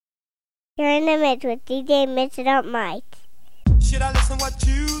You're in the mix with DJ Mitch Up Mike. Should I listen what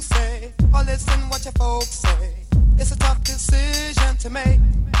you say or listen what your folks say? It's a tough decision to make.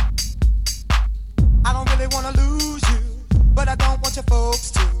 I don't really want to lose you, but I don't want your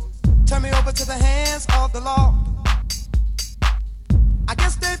folks to turn me over to the hands of the law. I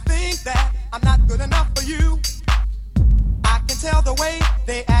guess they think that I'm not good enough for you. I can tell the way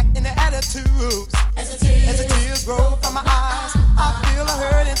they act in their attitudes. As the tears roll from my eyes, I feel a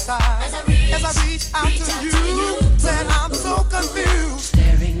hurt inside. As I reach out to you, said I'm so confused.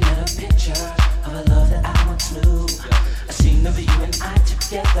 Staring at a picture of a love that I once knew. A scene of you and I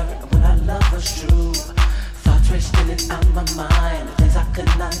together when our love was true. Thoughts racing it out my mind, things I could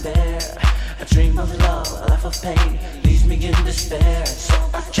not bear. A dream of love, a life of pain, leaves me in despair. So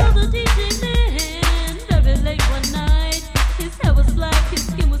I saw the DJ man very late one night. His hair was black, his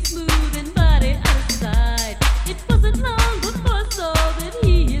skin was smooth and body out of sight. It wasn't long before I saw that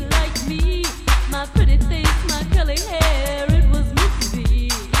he liked me. My pretty face, my curly hair, it was meant to be.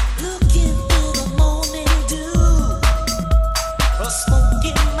 looking through the morning dew, for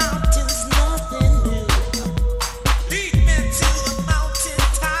smoky mountains, nothing new. Lead me to the mountain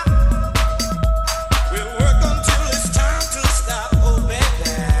top. We'll work until it's time to stop. Oh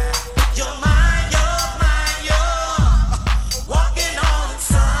baby, You're mine, you're walking on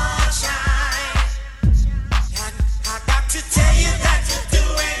sunshine. and I got to tell you that you're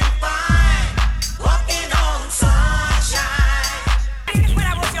doing fine. Walking on sunshine.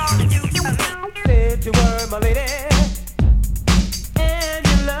 Said you were my lady, and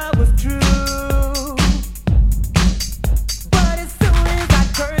your love was true. But as soon as I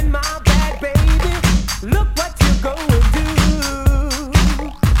turn my back, baby, look what you're going to do.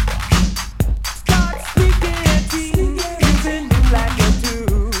 Start speaking and cheating, using you like a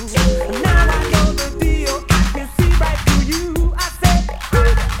tool. Now I know the deal, I can see right through you. I said,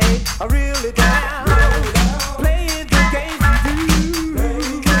 I really down, playing the games you do.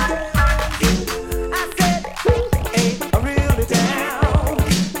 I said, I really down.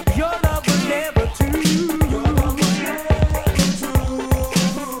 Your love was never true.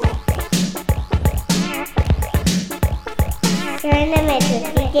 You're in the mix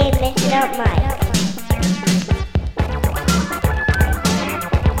with DJ Mitch Up Mike.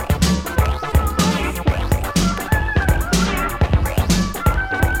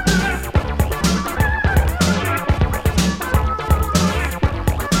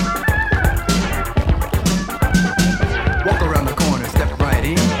 Walk around the corner, step right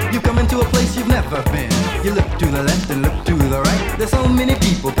in. You come into a place you've never been. You look to the left and look to the right. There's so many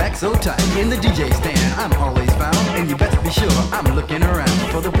people packed so tight. In the DJ stand, I'm always found. And you best be sure I'm looking around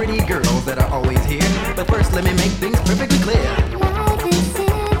for the pretty girls that are always here. But first, let me make things perfectly clear. Life is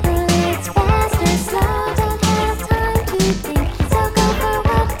simple, it's fast or slow. Don't have time to think, so go for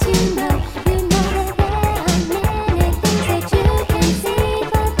what you know. You know that there are many things that you can see,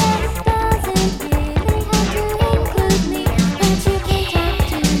 but that doesn't really have to include me. But you can talk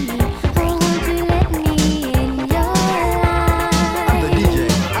to me, or won't you let me in your life? I'm the DJ,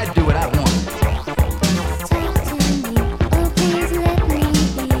 I do what I want. Talk to me, oh please let me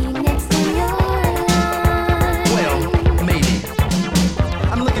be next in your life. Well, maybe.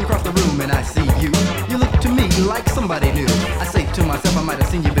 I'm looking across the room and I see you. You look to me like somebody new. I say to myself I might have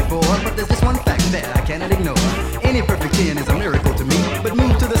seen you before, but there's just one fact that I cannot ignore. Any perfect 10 is a miracle to me, but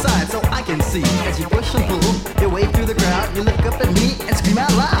move to the side so I can see. As you push and pull your way through the crowd, you look up at me and scream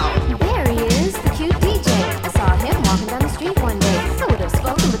out loud. There he is, the cute DJ. I saw him walking down the street one day. I would have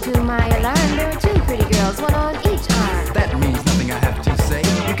spoken, but to my alarm, there were two pretty girls, one on each arm. That means nothing I have to say.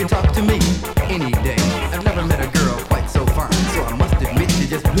 You can talk to me any day. I've never met a girl quite so fine, so I must admit you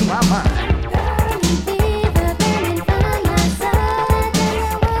just blew my mind. Burning fever, burning from my soul. I don't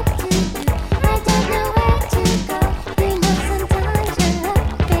know what to do. I don't know where to go. You know sometimes you're up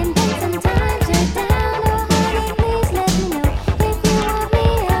and then sometimes you're down. Oh honey, please let me know if you want me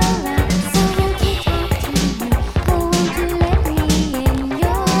around. So won't you talk to me? Oh won't you let me in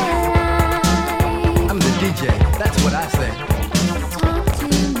your life? I'm the DJ, that's what I say. Talk to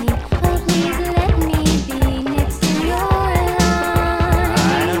me, oh please let me be next in your life.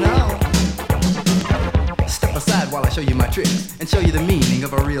 I don't know. Step aside while I show you my tricks and show you the meaning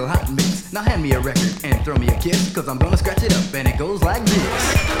of a real hot mix. Now hand me a record and throw me a kiss, cause I'm gonna scratch it up and it goes like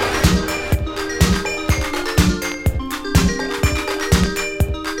this.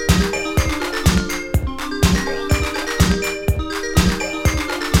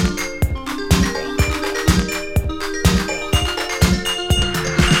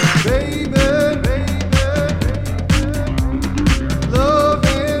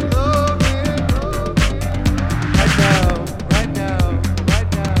 Right now, right now, right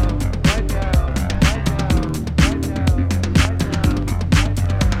now, right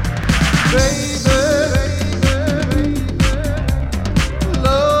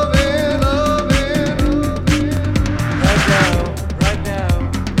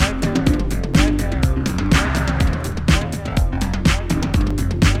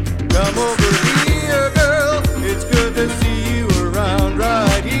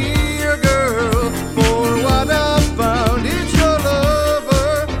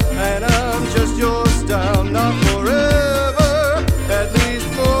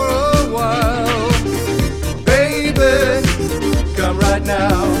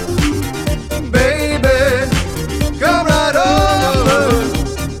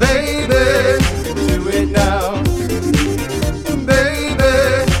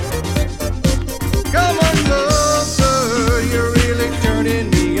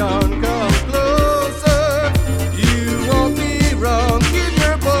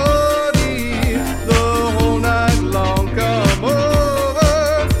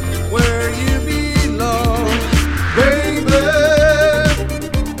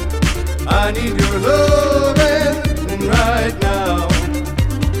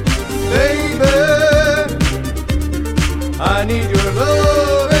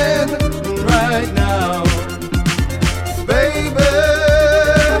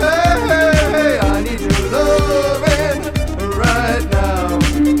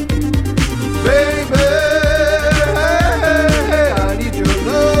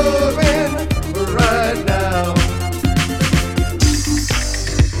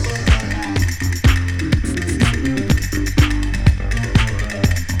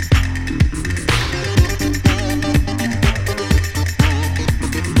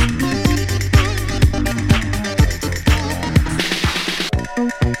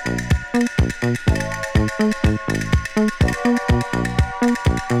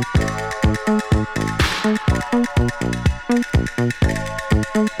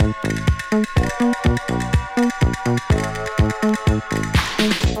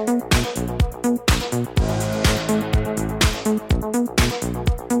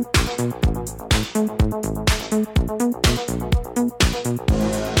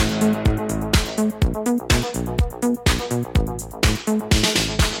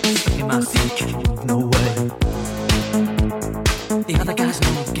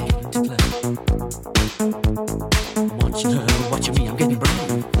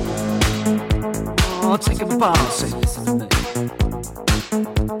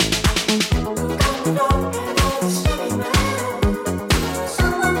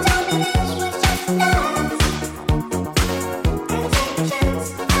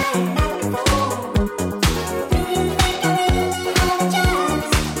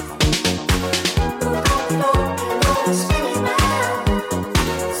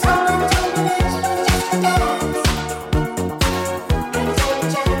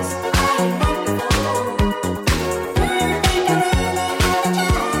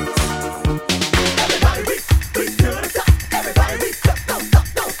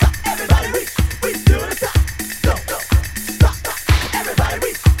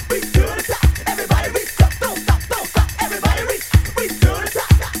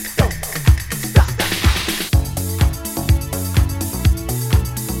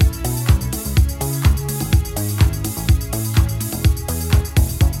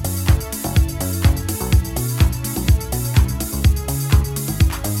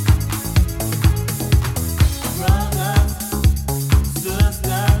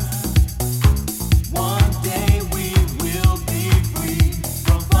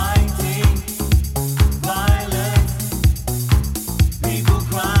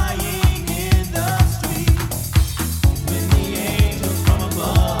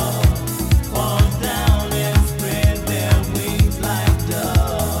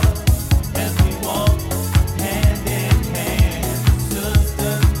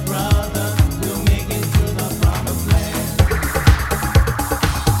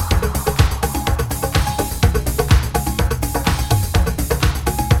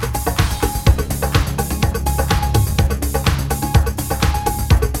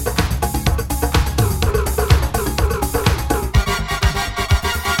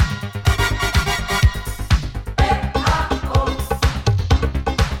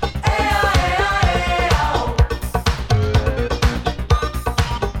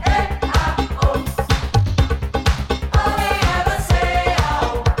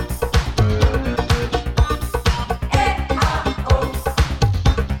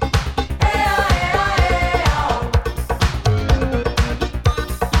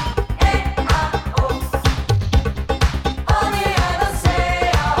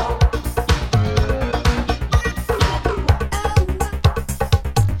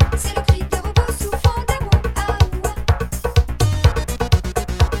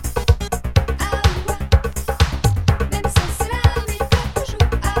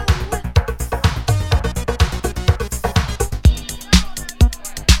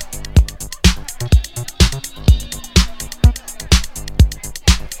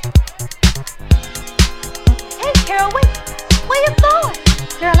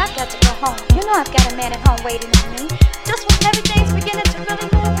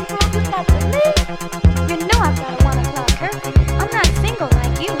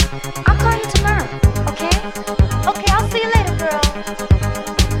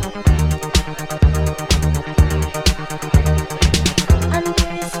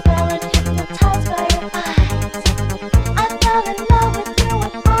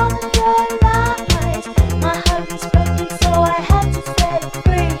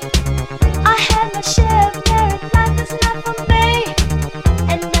Share of married life is not for me.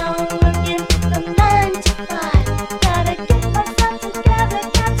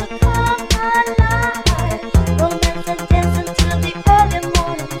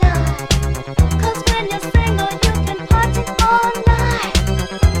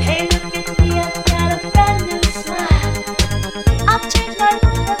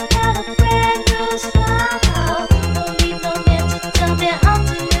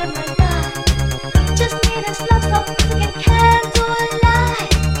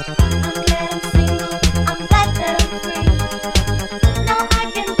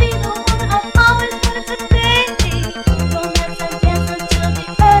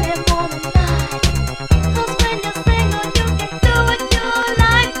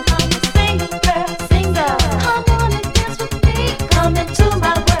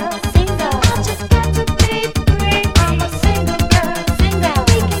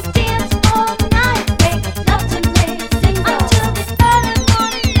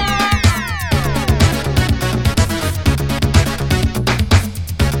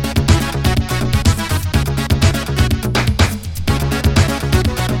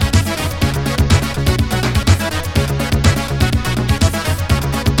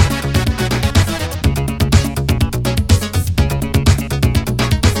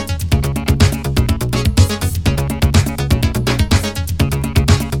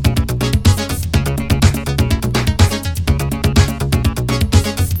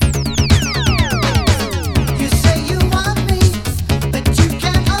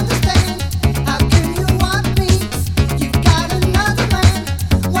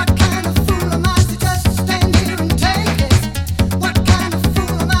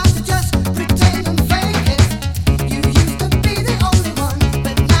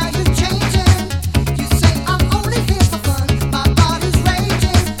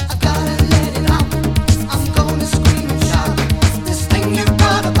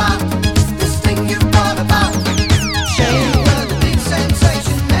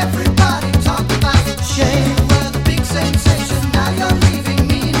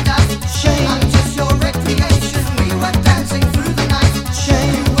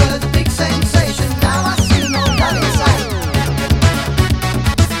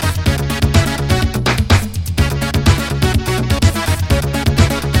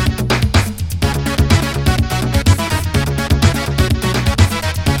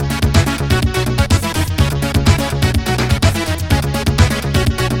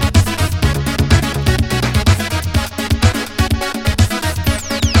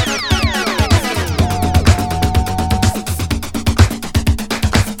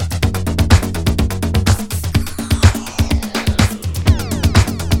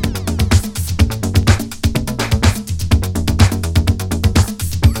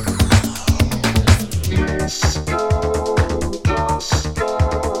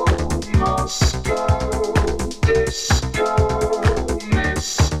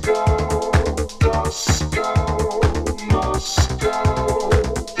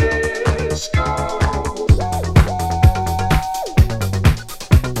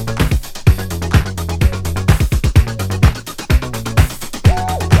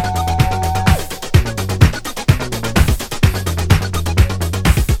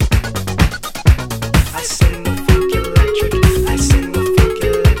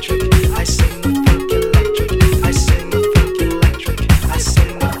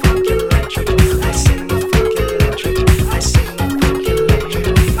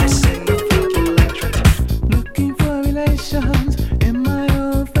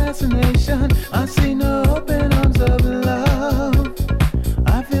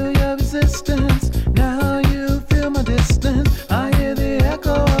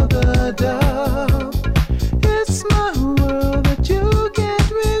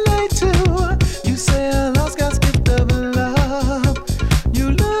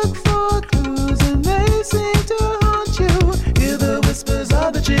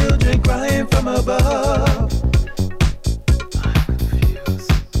 from above. I'm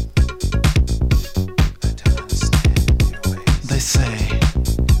confused. I don't understand your ways. They say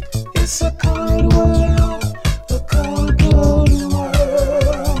it's a cold world, a cold, cold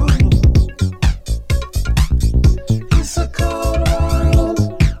world. It's a cold world,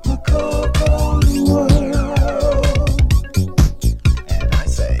 a cold, cold world. And I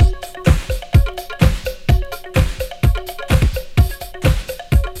say,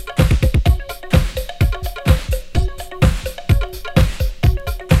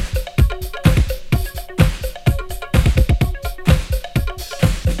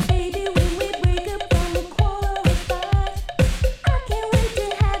 Baby, when we break up on the 4:05, I can't wait to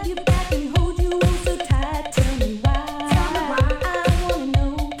have you back and hold you oh so tight. Tell me why. I wanna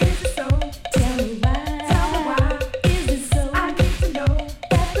know. Is it so? Tell me why. Is it so? I need to know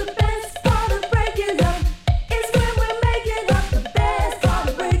that the best part of breaking up is when we're making up. The best part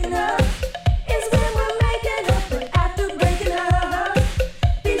of breaking up is when we're making up. But after breaking up,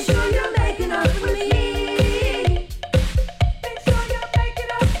 be sure you're making up with me. Make sure you're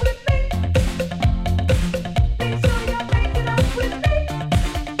making up with me. Make sure you're making up with me.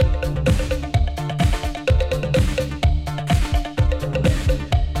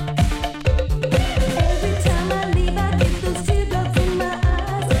 Every time I leave, I get those teardrops in my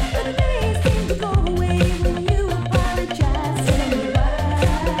eyes, but they seem to go away when you apologize. Tell me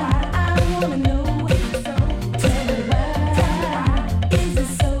why. I wanna know. Is it so? Tell me why. Is it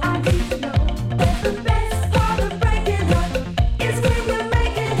so? I need to know that the best part of breaking up is when we're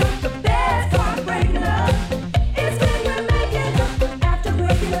making up. The best part of breaking up is when we're making up. But after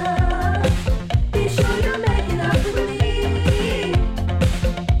breaking up, be sure you're making up with me.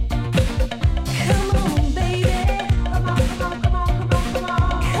 Come on, baby. Come on, come on, come on, come on, come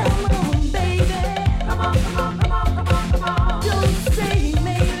on. Come on, baby. Come on, come on, come on, come on, come on. Don't say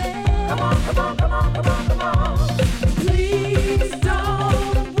maybe. Come on, come on, come on, come on, come on. Please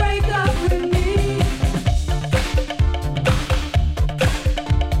don't break up with me.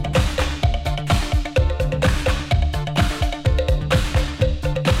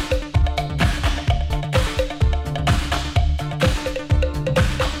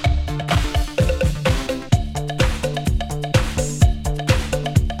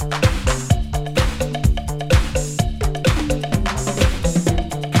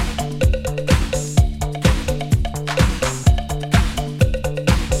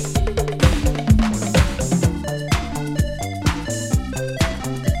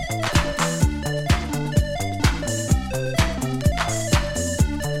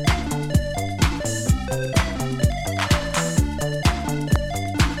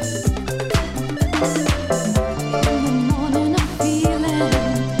 In the morning I'm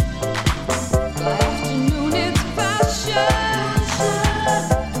feeling, by afternoon it's passion.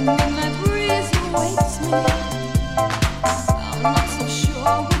 The midnight breeze awakes me. I'm not so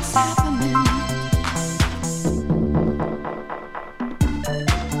sure what's happening.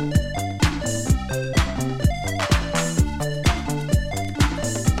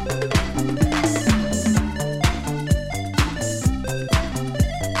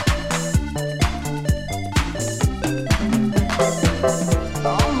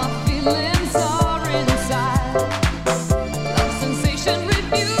 All my feelings are inside. Love sensation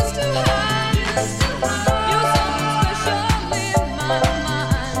refused to hide. You're something special in my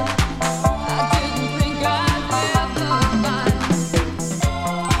mind. I didn't think I'd ever find.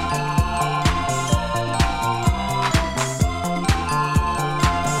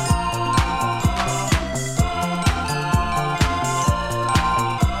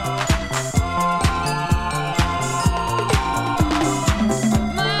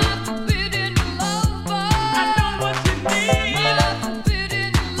 My forbidden lover. I know what you need. My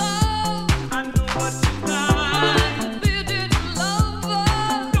forbidden love. I know what you like. My forbidden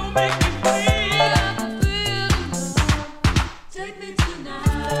lover. Don't make me bleed. My forbidden love. Take me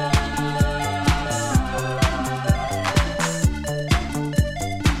tonight. You're in the mix with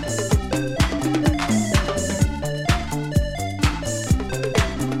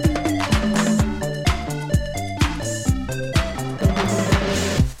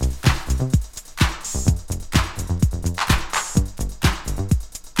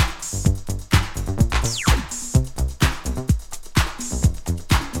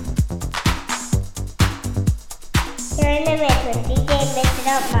DJ Mix It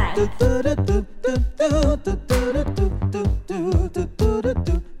Up Mine.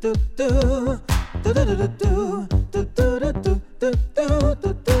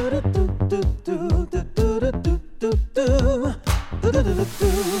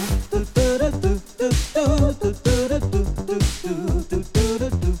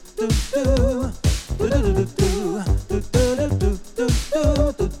 do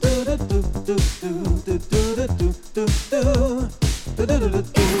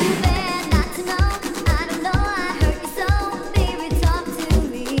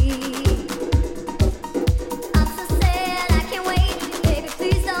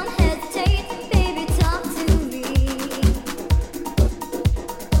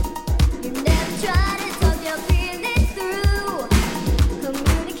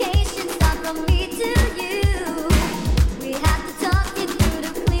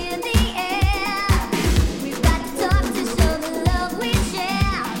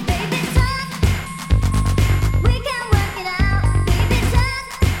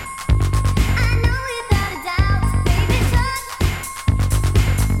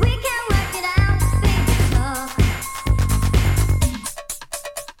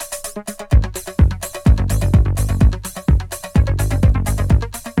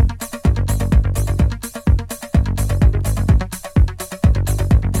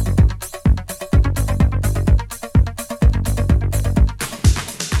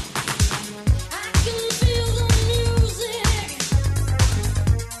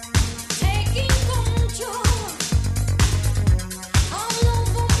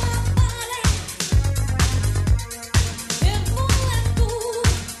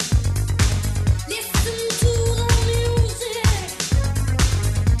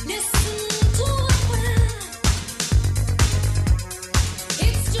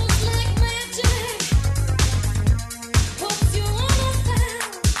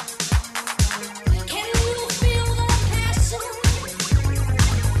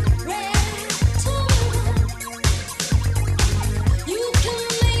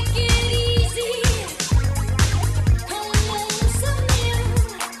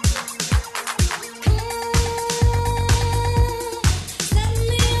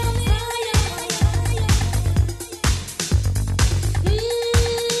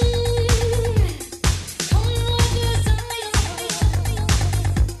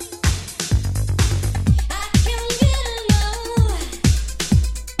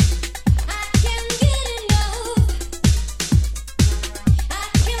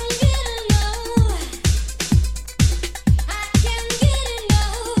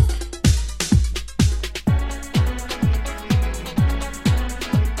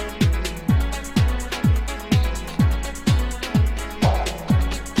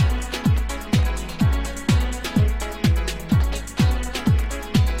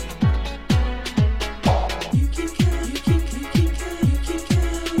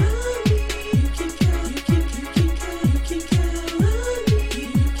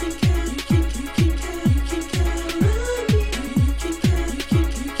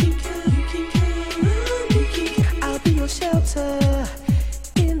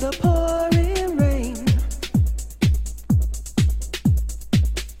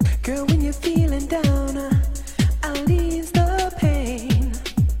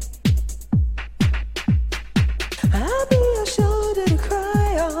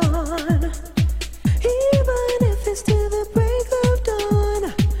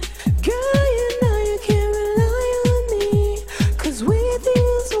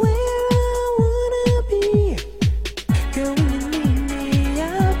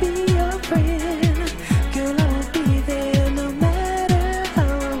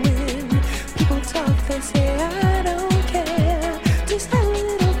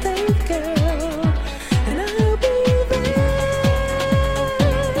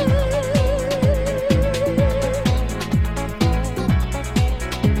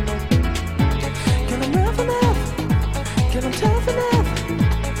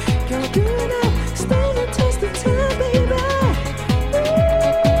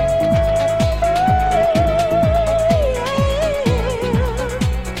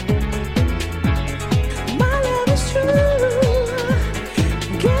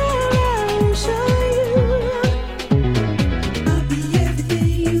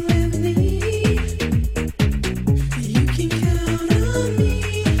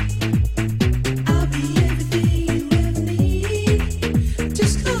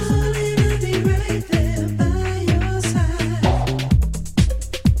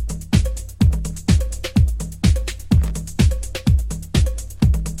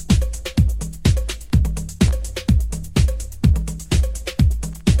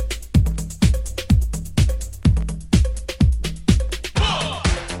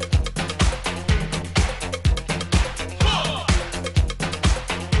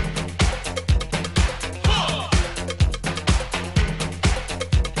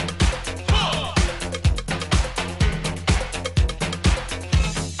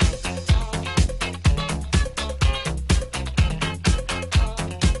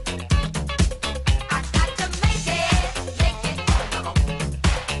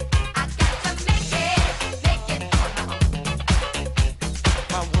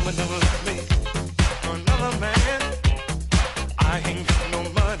woman don't love me. Another man